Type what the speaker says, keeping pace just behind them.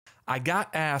I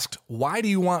got asked, why do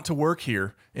you want to work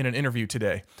here in an interview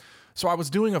today? So I was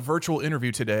doing a virtual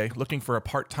interview today looking for a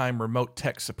part-time remote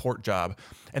tech support job,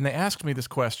 and they asked me this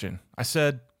question. I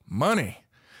said, money.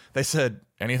 They said,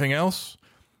 anything else?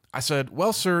 I said,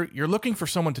 well, sir, you're looking for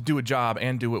someone to do a job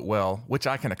and do it well, which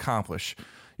I can accomplish.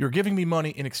 You're giving me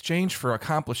money in exchange for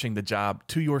accomplishing the job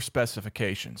to your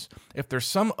specifications. If there's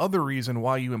some other reason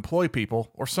why you employ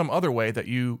people or some other way that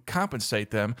you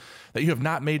compensate them that you have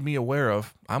not made me aware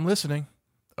of, I'm listening.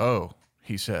 Oh,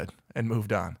 he said, and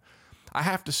moved on. I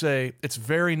have to say, it's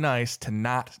very nice to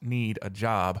not need a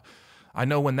job. I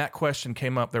know when that question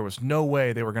came up, there was no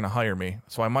way they were going to hire me,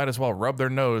 so I might as well rub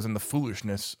their nose in the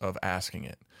foolishness of asking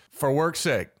it. For work's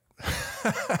sake.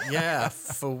 Yeah,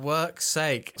 for work's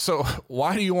sake. So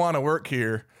why do you want to work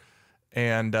here?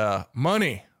 And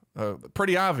money,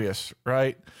 pretty obvious,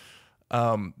 right?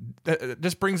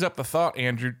 This brings up the thought,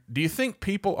 Andrew, do you think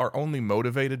people are only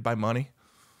motivated by money?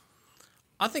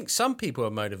 I think some people are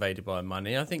motivated by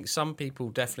money. I think some people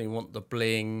definitely want the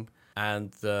bling and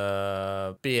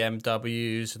the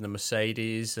BMWs and the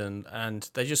Mercedes and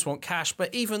they just want cash.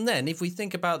 But even then, if we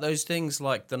think about those things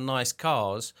like the nice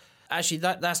cars, actually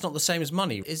that's not the same as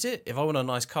money, is it? If I want a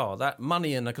nice car, that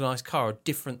money and a nice car are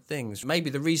different things. Maybe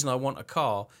the reason I want a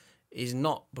car is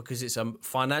not because it's a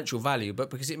financial value, but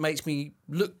because it makes me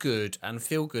look good and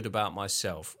feel good about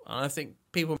myself. And I think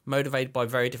people are motivated by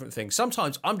very different things.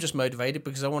 Sometimes I'm just motivated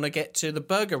because I want to get to the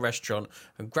burger restaurant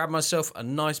and grab myself a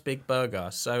nice big burger.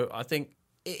 So I think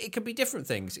it could be different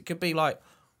things. It could be like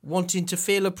wanting to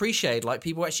feel appreciated, like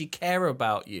people actually care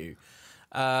about you.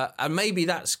 And maybe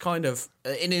that's kind of,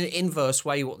 in an inverse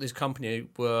way, what this company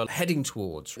were heading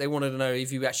towards. They wanted to know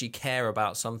if you actually care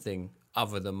about something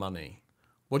other than money.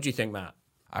 What do you think, Matt?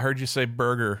 I heard you say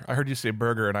burger.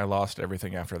 And I lost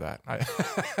everything after that.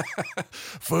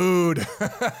 Food.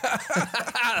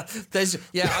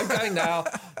 I'm going now.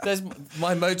 There's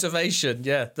my motivation.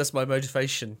 Yeah, that's my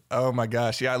motivation. Oh my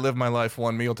gosh. Yeah, I live my life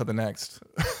one meal to the next.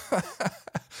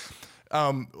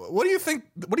 What do you think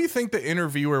the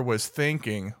interviewer was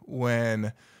thinking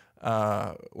when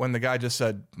the guy just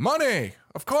said, money?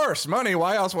 Of course, money.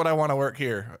 Why else would I want to work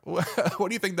here? What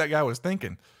do you think that guy was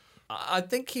thinking? I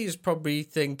think he's probably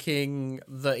thinking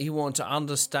that he wanted to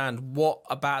understand what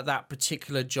about that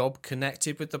particular job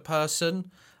connected with the person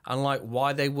and like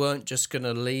why they weren't just going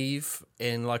to leave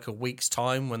in like a week's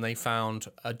time when they found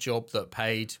a job that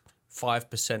paid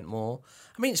 5% more.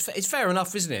 I mean, it's fair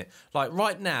enough, isn't it? Like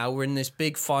right now we're in this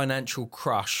big financial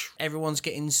crush. Everyone's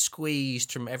getting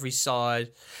squeezed from every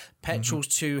side. Petrol's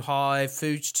too high,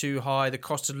 food's too high, the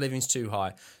cost of living's too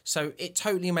high. So it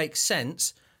totally makes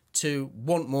sense to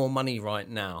want more money right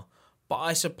now. But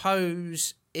I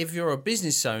suppose if you're a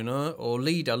business owner or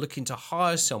leader looking to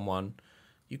hire someone,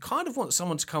 you kind of want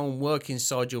someone to come and work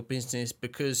inside your business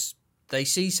because they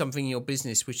see something in your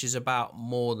business which is about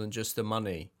more than just the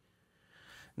money.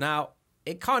 Now,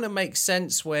 it kind of makes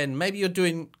sense when maybe you're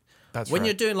doing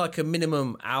you're doing like a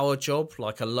minimum hour job,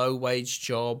 like a low wage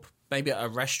job, maybe at a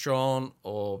restaurant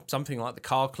or something like the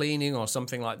car cleaning or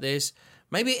something like this.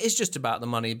 Maybe it is just about the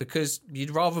money because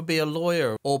you'd rather be a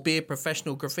lawyer or be a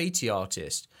professional graffiti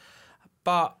artist.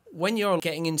 But when you're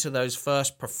getting into those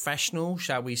first professional,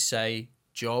 shall we say,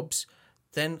 jobs,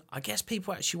 then I guess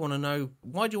people actually want to know,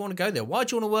 why do you want to go there? Why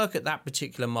do you want to work at that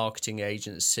particular marketing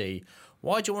agency?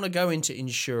 Why do you want to go into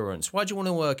insurance? Why do you want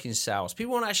to work in sales?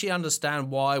 People want to actually understand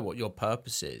what your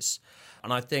purpose is.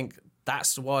 And I think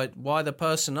that's why the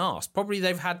person asked. Probably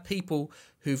they've had people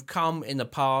who've come in the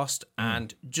past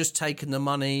and just taken the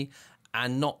money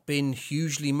and not been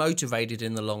hugely motivated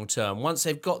in the long term. Once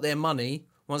they've got their money,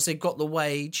 once they've got the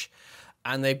wage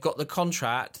and they've got the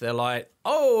contract, they're like,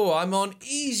 oh, I'm on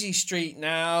easy street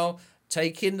now,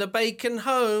 taking the bacon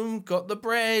home, got the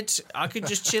bread, I could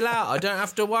just chill out. I don't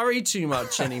have to worry too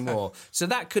much anymore. So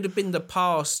that could have been the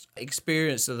past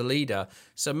experience of the leader.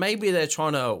 So maybe they're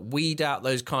trying to weed out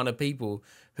those kind of people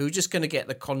who are just going to get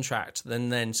the contract and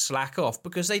then slack off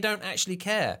because they don't actually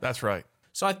care. That's right.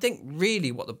 So I think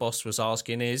really what the boss was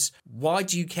asking is, why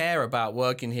do you care about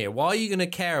working here? Why are you going to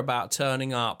care about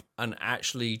turning up and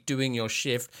actually doing your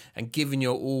shift and giving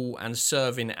your all and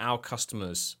serving our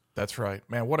customers? That's right.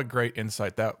 Man, what a great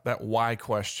insight. That why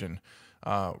question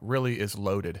really is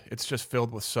loaded. It's just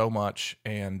filled with so much.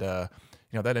 And,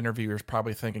 that interviewer is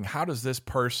probably thinking, how does this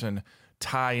person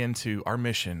tie into our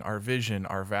mission, our vision,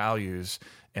 our values?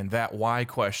 And that why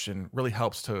question really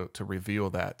helps to reveal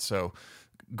that. So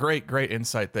great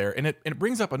insight there. And it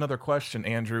brings up another question,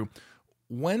 Andrew.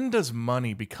 When does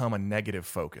money become a negative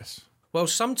focus? Well,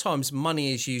 sometimes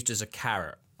money is used as a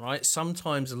carrot. right?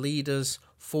 Sometimes leaders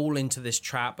fall into this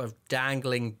trap of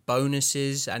dangling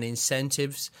bonuses and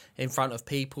incentives in front of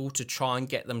people to try and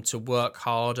get them to work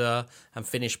harder and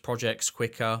finish projects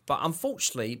quicker. But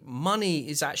unfortunately, money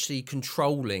is actually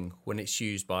controlling when it's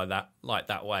used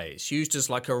that way. It's used as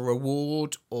like a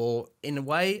reward, or in a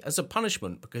way as a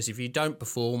punishment, because if you don't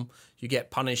perform, you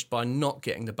get punished by not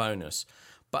getting the bonus.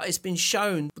 But it's been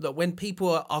shown that when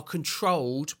people are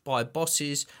controlled by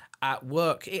bosses at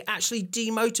work, it actually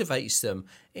demotivates them.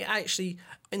 It actually,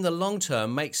 in the long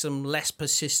term, makes them less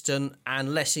persistent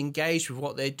and less engaged with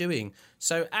what they're doing.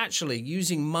 So actually,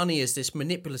 using money as this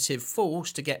manipulative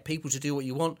force to get people to do what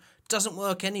you want doesn't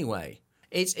work anyway.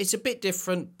 It's a bit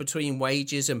different between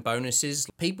wages and bonuses.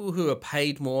 People who are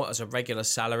paid more as a regular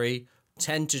salary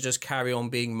tend to just carry on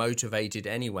being motivated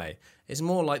anyway. It's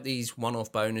more like these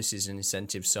one-off bonuses and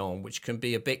incentives, so on, which can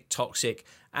be a bit toxic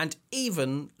and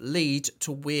even lead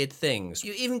to weird things.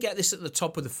 You even get this at the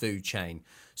top of the food chain.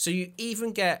 So you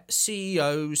even get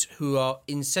CEOs who are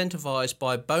incentivized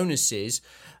by bonuses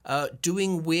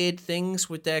doing weird things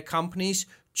with their companies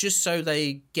just so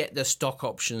they get the stock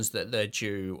options that they're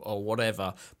due or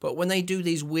whatever. But when they do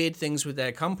these weird things with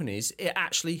their companies, it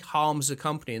actually harms the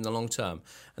company in the long term.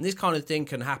 And this kind of thing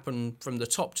can happen from the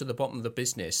top to the bottom of the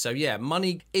business. So yeah,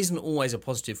 money isn't always a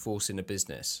positive force in a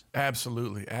business.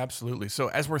 Absolutely, absolutely. So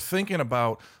as we're thinking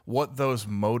about what those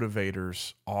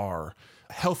motivators are,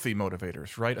 healthy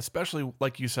motivators, right? Especially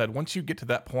like you said, once you get to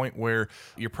that point where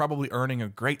you're probably earning a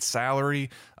great salary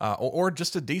or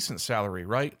just a decent salary,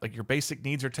 right? Like your basic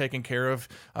needs are taken care of.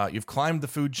 You've climbed the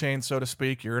food chain, so to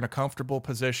speak. You're in a comfortable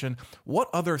position. What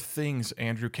other things,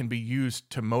 Andrew, can be used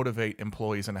to motivate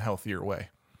employees in a healthier way?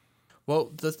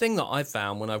 Well, the thing that I've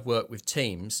found when I've worked with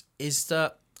teams is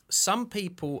that some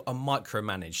people are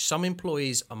micromanaged. Some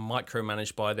employees are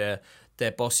micromanaged by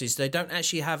their bosses. They don't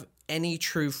actually have any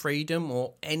true freedom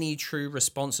or any true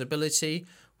responsibility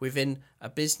within a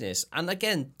business. And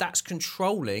again, that's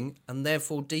controlling and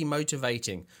therefore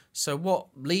demotivating. So what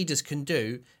leaders can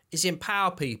do is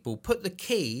empower people, put the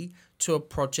key to a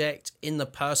project in the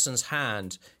person's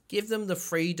hand, give them the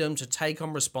freedom to take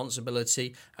on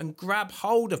responsibility and grab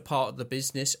hold of part of the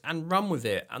business and run with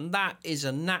it. And that is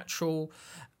a natural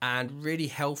and really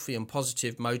healthy and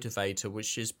positive motivator,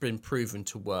 which has been proven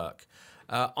to work.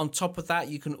 On top of that,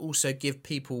 you can also give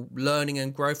people learning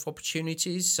and growth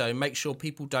opportunities. So make sure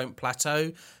people don't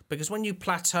plateau, because when you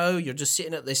plateau, you're just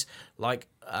sitting at this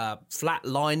flat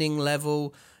lining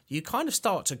level. You kind of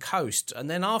start to coast. And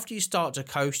then after you start to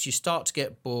coast, you start to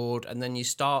get bored, and then you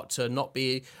start to not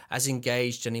be as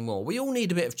engaged anymore. We all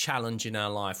need a bit of challenge in our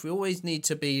life. We always need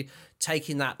to be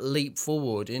taking that leap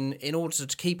forward in order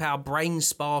to keep our brain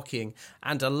sparking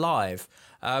and alive.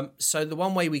 So the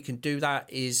one way we can do that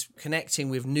is connecting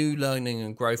with new learning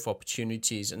and growth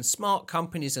opportunities, and smart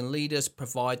companies and leaders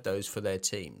provide those for their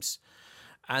teams.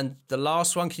 And the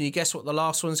last one, can you guess what the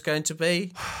last one's going to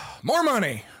be? More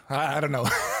money. I don't know.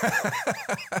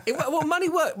 Money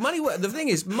work. The thing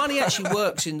is, money actually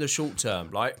works in the short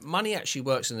term. Like, money actually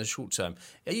works in the short term.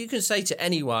 You can say to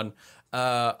anyone,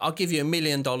 I'll give you $1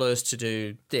 million to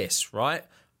do this, right?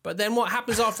 But then what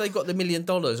happens after they've got the $1 million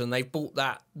and they've bought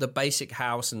the basic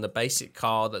house and the basic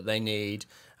car that they need,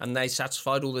 and they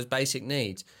satisfied all those basic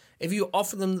needs? If you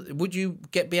offer them, would you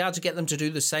be able to get them to do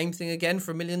the same thing again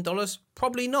for $1 million?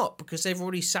 Probably not, because they've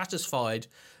already satisfied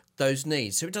those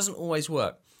needs. So it doesn't always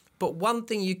work. But one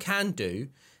thing you can do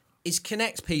is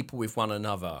connect people with one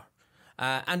another.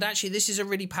 And actually, this is a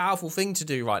really powerful thing to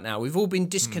do right now. We've all been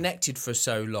disconnected for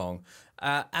so long.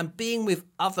 And being with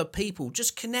other people,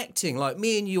 just connecting like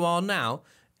me and you are now,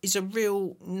 is a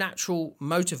real natural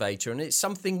motivator, and it's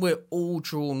something we're all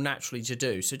drawn naturally to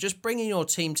do. So just bringing your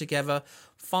team together,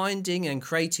 finding and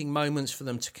creating moments for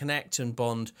them to connect and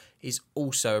bond is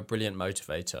also a brilliant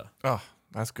motivator. Oh,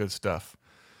 that's good stuff.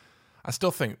 I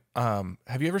still think,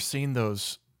 have you ever seen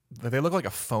those? They look like a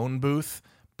phone booth,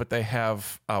 but they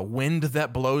have wind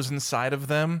that blows inside of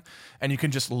them, and you can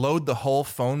just load the whole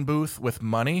phone booth with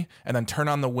money and then turn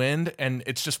on the wind, and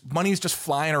it's just money's just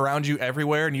flying around you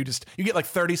everywhere, and you get like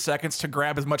 30 seconds to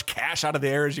grab as much cash out of the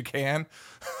air as you can.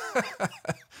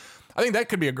 I think that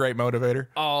could be a great motivator.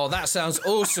 Oh, that sounds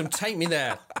awesome. Take me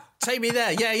there. Take me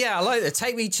there. Yeah, I like that.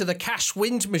 Take me to the cash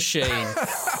wind machine.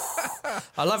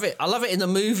 I love it. I love it in the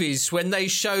movies when they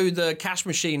show the cash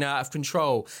machine out of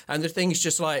control and the thing's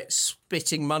just like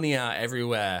spitting money out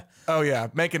everywhere. Oh, yeah.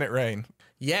 Making it rain.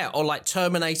 Yeah, or like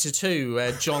Terminator 2,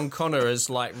 where John Connor is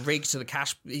like rigged to the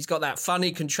cash. He's got that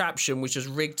funny contraption which is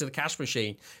rigged to the cash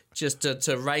machine just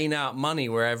to rain out money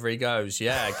wherever he goes.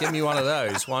 Yeah, give me one of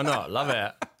those. Why not? Love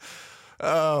it.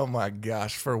 Oh, my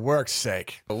gosh. For work's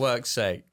sake. For work's sake.